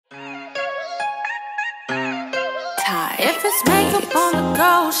If it's makeup on the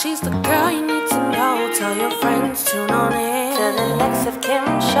go, she's the girl you need to know. Tell your friends, tune on in to the next of Kim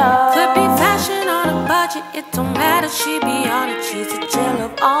show. Could be fashion on a budget, it don't matter, she be on it. She's a jill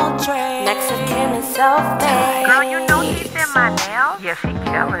of all trades. Next of Kim is self-made. Girl, you know she did my nails? Yeah, she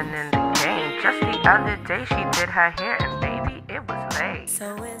killing in the game. Just the other day she did her hair and baby, it was laid.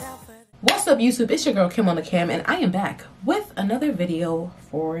 So without further What's up YouTube, it's your girl Kim on the cam, and I am back with another video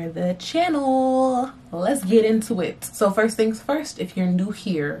for the channel. Let's get into it. So first things first, if you're new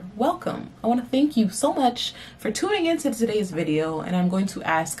here, welcome. I want to thank you so much for tuning into today's video, and I'm going to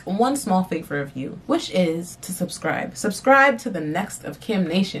ask one small favor of you, which is to subscribe. Subscribe to the Next of Kim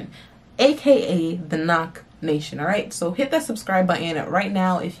Nation, aka the Knock Nation. All right, so hit that subscribe button right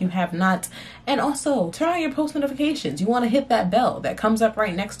now if you have not, and also turn on your post notifications. You want to hit that bell that comes up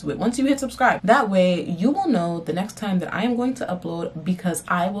right next to it once you hit subscribe. That way you will know the next time that I am going to upload, because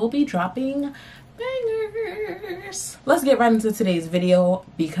I will be dropping bangers. Let's get right into today's video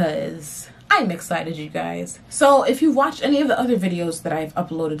because I'm excited, you guys. So if you've watched any of the other videos that I've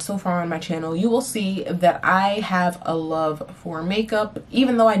uploaded so far on my channel, you will see that I have a love for makeup.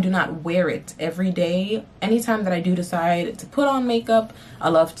 Even though I do not wear it every day, anytime that I do decide to put on makeup, I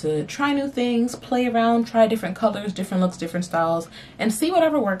love to try new things, play around, try different colors, different looks, different styles, and see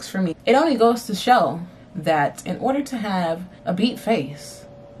whatever works for me. It only goes to show that in order to have a beat face,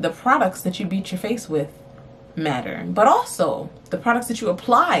 the products that you beat your face with matter, but also the products that you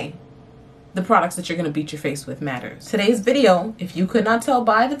apply, the products that you're going to beat your face with matters. Today's video, if you could not tell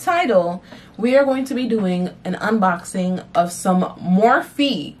by the title, we are going to be doing an unboxing of some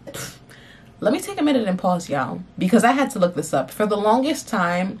Morphe. Let me take a minute and pause, y'all, because I had to look this up. For the longest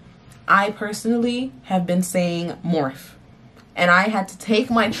time, I personally have been saying Morph, and I had to take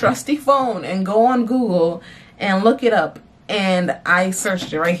my trusty phone and go on Google and look it up, and I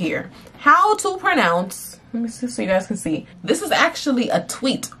searched it right here. How to pronounce, let me see so you guys can see. This is actually a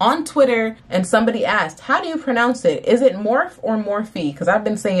tweet on Twitter, and somebody asked, how do you pronounce it? Is it Morph or Morphe? Because I've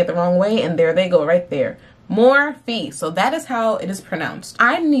been saying it the wrong way, and there they go right there. Morphe. So that is how it is pronounced.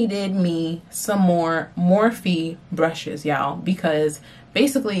 I needed me some more Morphe brushes, y'all, because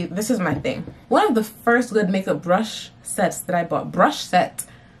basically this is my thing. One of the first good makeup brush sets that I bought, brush set.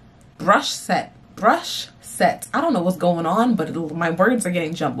 I don't know what's going on, but my words are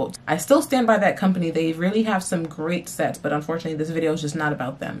getting jumbled. I still stand by that company. They really have some great sets, but unfortunately this video is just not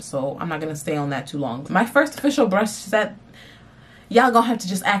about them, so I'm not gonna stay on that too long. My first official brush set, y'all gonna have to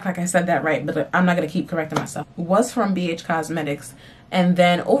just act like I said that right, but I'm not gonna keep correcting myself, was from BH Cosmetics. And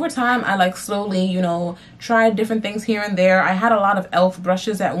then over time, I like slowly, you know, tried different things here and there. I had a lot of e.l.f.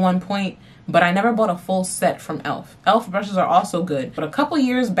 brushes at one point, but I never bought a full set from e.l.f. e.l.f. brushes are also good, but a couple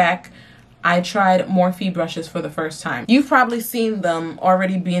years back, I tried Morphe brushes for the first time. You've probably seen them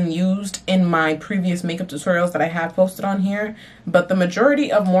already being used in my previous makeup tutorials that I have posted on here, but the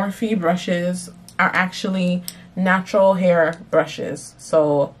majority of Morphe brushes are actually natural hair brushes.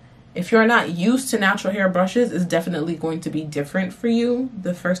 So if you're not used to natural hair brushes, it's definitely going to be different for you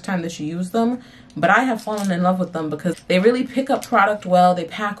the first time that you use them. But I have fallen in love with them because they really pick up product well, they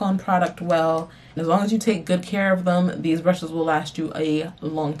pack on product well. As long as you take good care of them, these brushes will last you a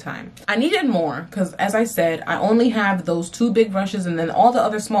long time. I needed more because, as I said, I only have those two big brushes, and then all the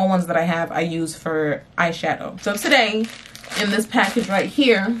other small ones that I have, I use for eyeshadow. So today, in this package right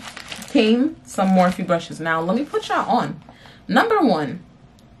here, came some Morphe brushes. Now, let me put y'all on. Number one,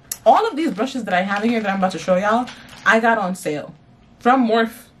 all of these brushes that I have in here that I'm about to show y'all, I got on sale from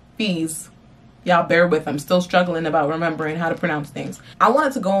Morphe's. Y'all bear with, I'm still struggling about remembering how to pronounce things. I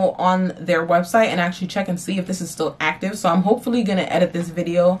wanted to go on their website and actually check and see if this is still active. So I'm hopefully gonna edit this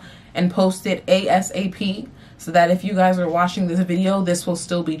video and post it ASAP so that if you guys are watching this video, this will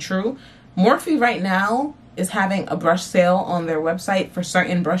still be true. Morphe right now is having a brush sale on their website for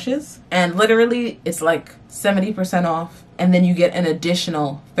certain brushes, and literally it's like 70% off, and then you get an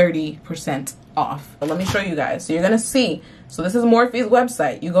additional 30% off. But let me show you guys. So you're gonna see, so this is Morphe's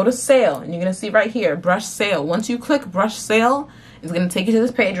website. You go to sale and you're gonna see right here, brush sale. Once you click brush sale, it's gonna take you to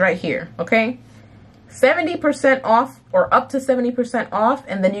this page right here, okay? 70% off, or up to 70% off,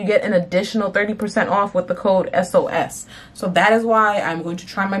 and then you get an additional 30% off with the code SOS. So that is why I'm going to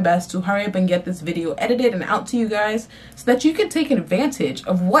try my best to hurry up and get this video edited and out to you guys so that you can take advantage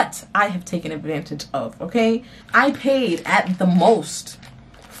of what I have taken advantage of, okay? I paid at the most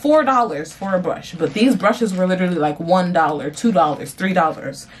 $4 for a brush, but these brushes were literally like $1, $2,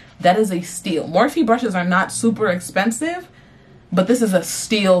 $3. That is a steal. Morphe brushes are not super expensive, but this is a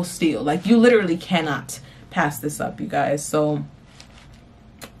steal. Like, you literally cannot pass this up, you guys. So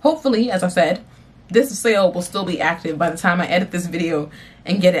hopefully, as I said, this sale will still be active by the time I edit this video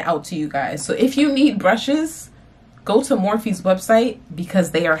and get it out to you guys. So if you need brushes, go to Morphe's website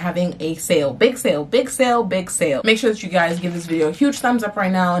because they are having a sale. Big sale, big sale, big sale. Make sure that you guys give this video a huge thumbs up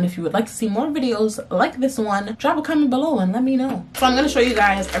right now. And if you would like to see more videos like this one, drop a comment below and let me know. So I'm going to show you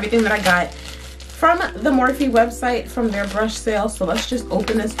guys everything that I got from the Morphe website from their brush sale. So let's just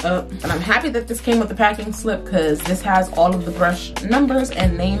open this up. And I'm happy that this came with the packing slip because this has all of the brush numbers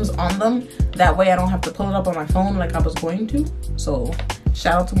and names on them. That way I don't have to pull it up on my phone like I was going to. So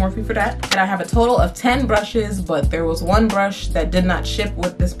shout out to Morphe for that. And I have a total of 10 brushes, but there was one brush that did not ship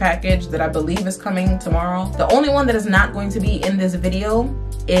with this package that I believe is coming tomorrow. The only one that is not going to be in this video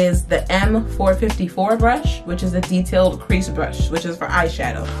is the M454 brush, which is a detailed crease brush, which is for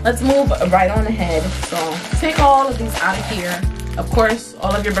eyeshadow. Let's move right on ahead. So take all of these out of here. Of course,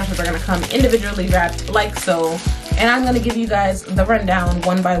 all of your brushes are gonna come individually wrapped like so. And I'm gonna give you guys the rundown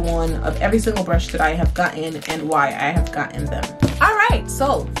one by one of every single brush that I have gotten and why I have gotten them. All right,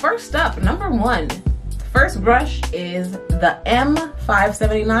 so first up, number one, first brush is the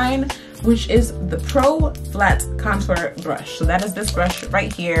M579, which is the Pro Flat Contour Brush. So that is this brush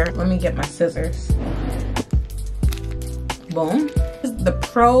right here. Let me get my scissors. Boom. This is the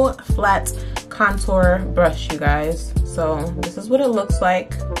Pro Flat Contour Brush, you guys. So this is what it looks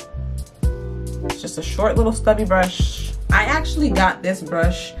like. It's just a short little stubby brush. I actually got this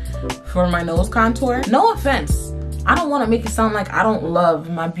brush for my nose contour. No offense, I don't want to make it sound like I don't love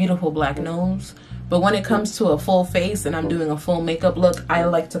my beautiful black nose, but when it comes to a full face and I'm doing a full makeup look, I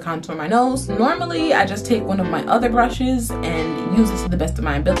like to contour my nose. Normally, I just take one of my other brushes and use it to the best of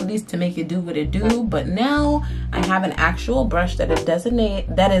my abilities to make it do what it do. But now I have an actual brush that is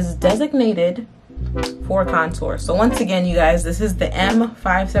designated for contour. So once again, you guys, this is the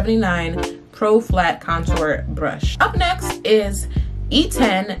M579 Pro Flat Contour Brush. Up next is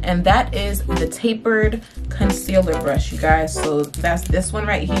E10, and that is the tapered concealer brush, you guys. So that's this one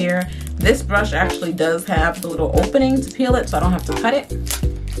right here. This brush actually does have the little opening to peel it, so I don't have to cut it.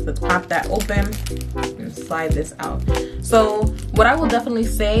 Let's pop that open and slide this out. So what I will definitely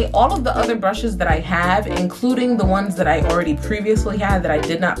say, all of the other brushes that I have, including the ones that I already previously had that I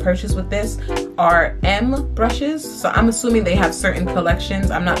did not purchase with this, are M brushes. So I'm assuming they have certain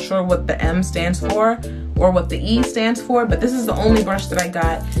collections. I'm not sure what the M stands for or what the E stands for, but this is the only brush that I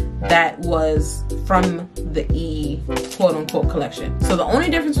got that was from the E quote-unquote collection. So the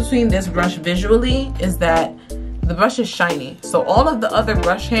only difference between this brush visually is that the brush is shiny. So all of the other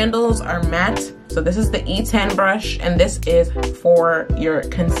brush handles are matte. So this is the E10 brush, and this is for your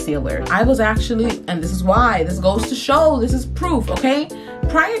concealer. I was actually, and this is why, this goes to show, this is proof, okay?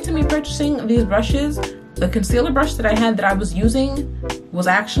 Prior to me purchasing these brushes, the concealer brush that I had that I was using was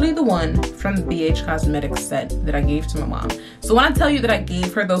actually the one from the BH Cosmetics set that I gave to my mom. So when I tell you that I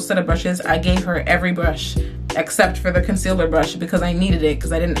gave her those set of brushes, I gave her every brush except for the concealer brush because I needed it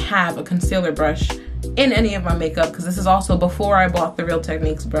because I didn't have a concealer brush in any of my makeup, because this is also before I bought the Real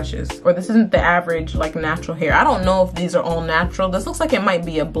Techniques brushes. Or this isn't the average like natural hair. I don't know if these are all natural. This looks like it might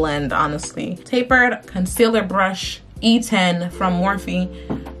be a blend, honestly. Tapered concealer brush E10 from Morphe.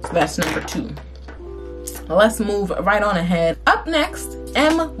 So that's number 2. Let's move right on ahead. Up next,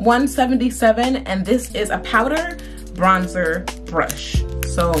 M177, and this is a powder bronzer brush.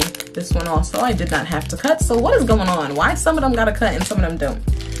 So this one also I did not have to cut. So what is going on? Why some of them gotta cut and some of them don't?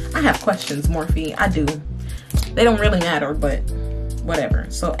 I have questions, Morphe. I do. They don't really matter, but whatever.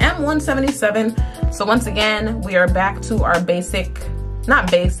 So M177. So once again, we are back to our basic,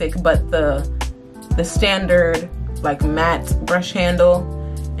 not basic, but the standard like matte brush handle.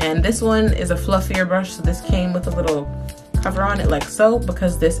 And this one is a fluffier brush. So this came with a little cover on it like so,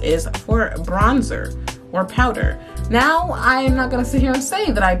 because this is for bronzer or powder. Now, I'm not gonna sit here and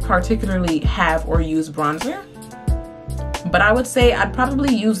say that I particularly have or use bronzer, but I would say I'd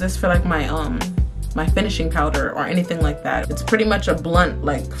probably use this for like my my finishing powder or anything like that. It's pretty much a blunt,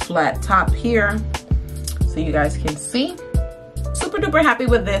 like flat top here, so you guys can see. Super duper happy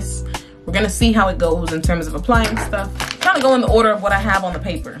with this. We're gonna see how it goes in terms of applying stuff. I'm trying to go in the order of what I have on the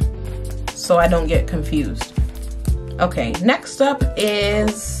paper so I don't get confused. Okay, next up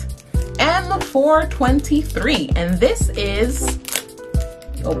is M423, and this is,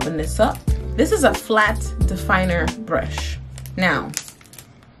 open this up. This is a flat definer brush. Now,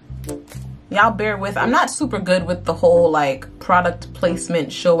 y'all bear with, I'm not super good with the whole like product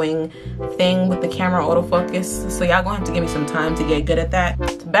placement showing thing with the camera autofocus, so y'all gonna have to give me some time to get good at that.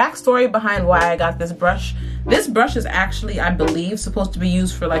 Backstory behind why I got this brush. This brush is actually, I believe, supposed to be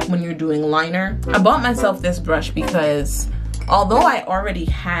used for like when you're doing liner. I bought myself this brush because although I already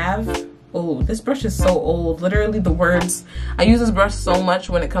have, oh, this brush is so old. Literally the words, I use this brush so much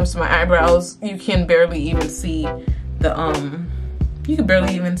when it comes to my eyebrows, you can barely even see the, you can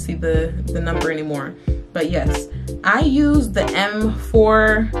barely even see the number anymore. But yes, I use the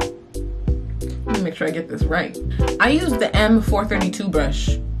M4, let me make sure I get this right. I use the M432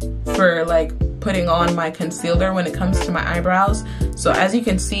 brush for like putting on my concealer when it comes to my eyebrows. So as you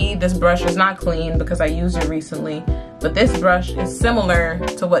can see, this brush is not clean because I used it recently, but this brush is similar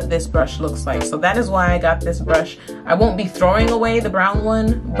to what this brush looks like. So that is why I got this brush. I won't be throwing away the brown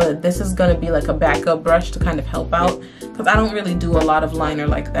one, but this is gonna be like a backup brush to kind of help out, because I don't really do a lot of liner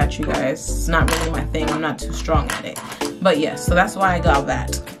like that, you guys. It's not really my thing. I'm not too strong at it. But yes, so that's why I got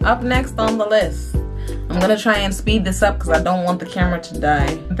that. Up next on the list, I'm gonna try and speed this up because I don't want the camera to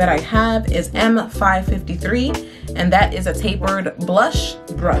die, that I have is M553, and that is a tapered blush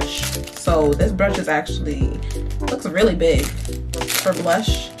brush. So this brush is actually, looks really big for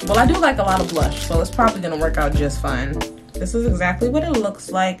blush. Well, I do like a lot of blush, so it's probably gonna work out just fine. This is exactly what it looks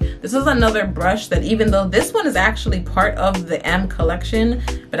like. This is another brush that, even though this one is actually part of the M collection,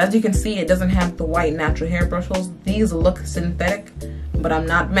 but as you can see, it doesn't have the white natural hair bristles. These look synthetic, but I'm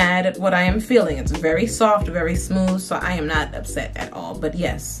not mad at what I am feeling. It's very soft, very smooth, so I am not upset at all. But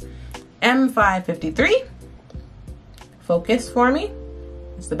yes, M553, focus for me.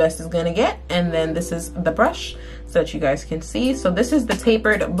 It's the best it's gonna get. And then this is the brush so that you guys can see. So this is the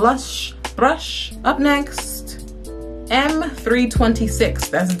tapered blush brush. Up next, M326,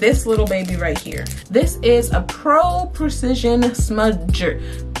 that's this little baby right here. This is a Pro Precision Smudger.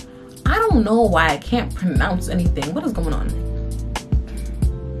 I don't know why I can't pronounce anything. What is going on?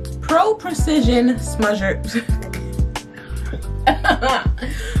 Pro Precision Smudger.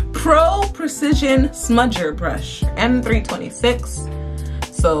 Pro Precision Smudger brush, M326.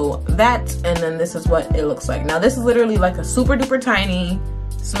 So that, and then this is what it looks like. Now this is literally like a super duper tiny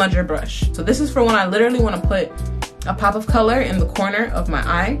smudger brush. So this is for when I literally want to put a pop of color in the corner of my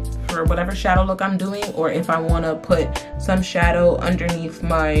eye for whatever shadow look I'm doing, or if I want to put some shadow underneath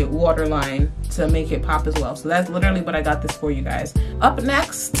my waterline to make it pop as well. So that's literally what I got this for, you guys. Up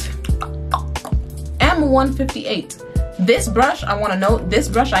next, M158. This brush, I want to note, this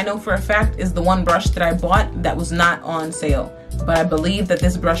brush I know for a fact is the one brush that I bought that was not on sale, but I believe that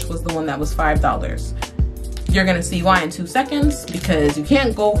this brush was the one that was $5. You're gonna see why in 2 seconds, because you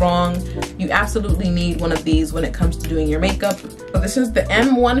can't go wrong. You absolutely need one of these when it comes to doing your makeup. So this is the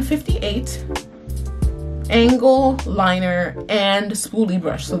M158 angle liner and spoolie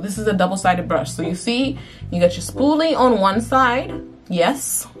brush. So this is a double-sided brush. So you see, you got your spoolie on one side,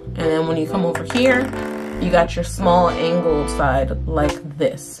 yes, and then when you come over here, you got your small angled side like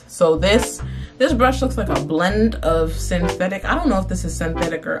this. So this brush looks like a blend of synthetic. I don't know if this is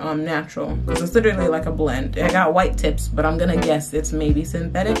synthetic or natural, because it's literally like a blend. I got white tips, but I'm gonna guess it's maybe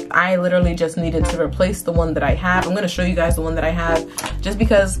synthetic. I literally just needed to replace the one that I have. I'm gonna show you guys the one that I have, just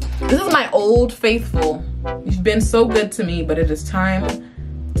because this is my old faithful. You've been so good to me, but it is time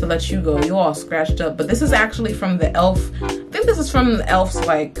to let you go. You all scratched up, but this is actually from the e.l.f. I think this is from the e.l.f.'s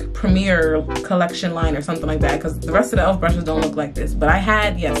like premiere collection line or something like that, because the rest of the e.l.f. brushes don't look like this. But I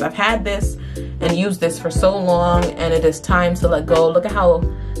had, yes, I've had this and used this for so long, and it is time to let go. Look at how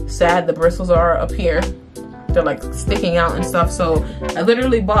sad the bristles are up here. They're like sticking out and stuff. So I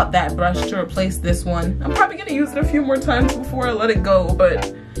literally bought that brush to replace this one. I'm probably gonna use it a few more times before I let it go,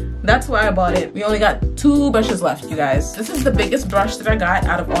 but that's why I bought it. We only got 2 brushes left, you guys. This is the biggest brush that I got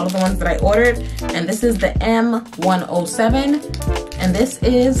out of all of the ones that I ordered, and this is the M107, and this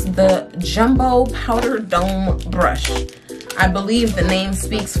is the Jumbo Powder Dome brush. I believe the name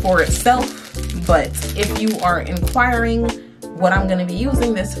speaks for itself, but if you are inquiring what I'm gonna be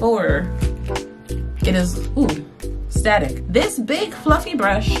using this for, it is, ooh, static. This big fluffy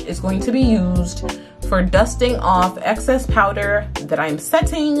brush is going to be used for dusting off excess powder that I'm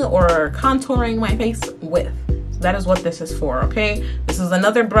setting or contouring my face with. That is what this is for, okay? This is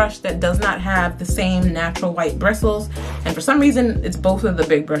another brush that does not have the same natural white bristles, and for some reason, it's both of the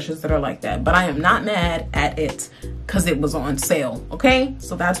big brushes that are like that, but I am not mad at it because it was on sale, okay?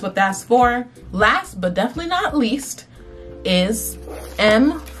 So that's what that's for. Last but definitely not least is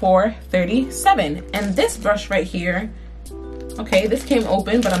M437, and this brush right here, okay, this came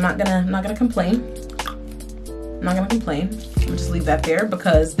open, but I'm not gonna complain. I'm not gonna complain. I'll just leave that there,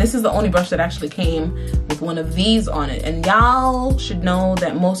 because this is the only brush that actually came with one of these on it. And y'all should know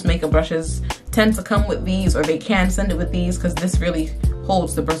that most makeup brushes tend to come with these, or they can send it with these, because this really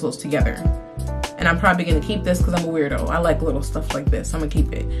holds the bristles together. And I'm probably gonna keep this because I'm a weirdo. I like little stuff like this. I'm gonna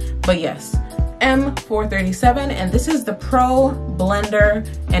keep it. But yes, M437, and this is the Pro Blender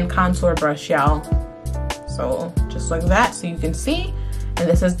and Contour brush, y'all. So just like that, so you can see. And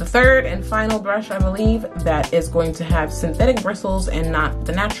this is the third and final brush, I believe, that is going to have synthetic bristles and not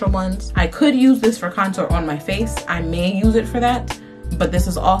the natural ones. I could use this for contour on my face. I may use it for that, but this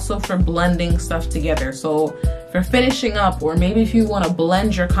is also for blending stuff together. So for finishing up, or maybe if you want to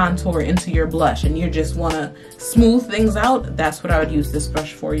blend your contour into your blush and you just want to smooth things out, that's what I would use this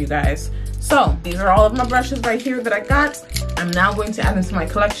brush for, you guys. So these are all of my brushes right here that I got. I'm now going to add them to my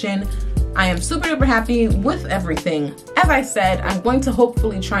collection. I am super duper happy with everything. As I said, I'm going to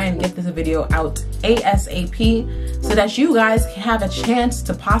hopefully try and get this video out ASAP so that you guys can have a chance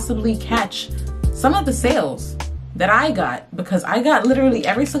to possibly catch some of the sales that I got, because I got literally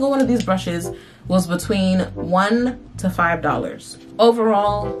every single one of these brushes was between $1 to $5.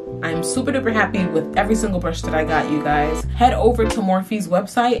 Overall, I'm super duper happy with every single brush that I got, you guys. Head over to Morphe's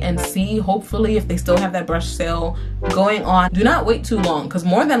website and see, hopefully, if they still have that brush sale going on. Do not wait too long, because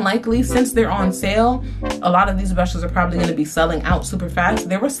more than likely, since they're on sale, a lot of these brushes are probably going to be selling out super fast.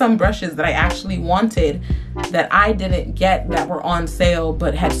 There were some brushes that I actually wanted that I didn't get that were on sale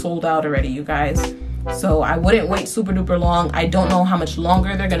but had sold out already, you guys. So I wouldn't wait super duper long. I don't know how much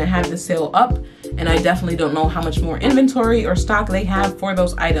longer they're gonna have the sale up, and I definitely don't know how much more inventory or stock they have for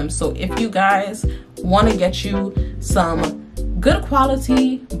those items. So if you guys want to get you some good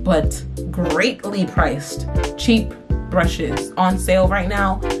quality but greatly priced cheap brushes on sale right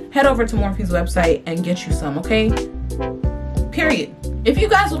now, head over to Morphe's website and get you some, okay? Period. If you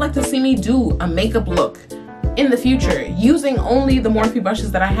guys would like to see me do a makeup look in the future using only the Morphe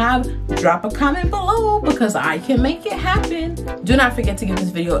brushes that I have, drop a comment below because I can make it happen. Do not forget to give this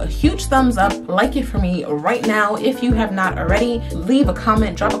video a huge thumbs up, like it for me right now if you have not already. Leave a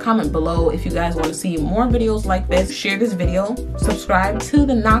comment, drop a comment below if you guys want to see more videos like this. Share this video, subscribe to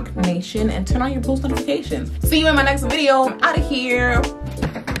the Knock Nation, and turn on your post notifications. See you in my next video. I'm out of here.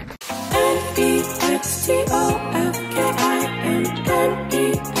 NEXTOF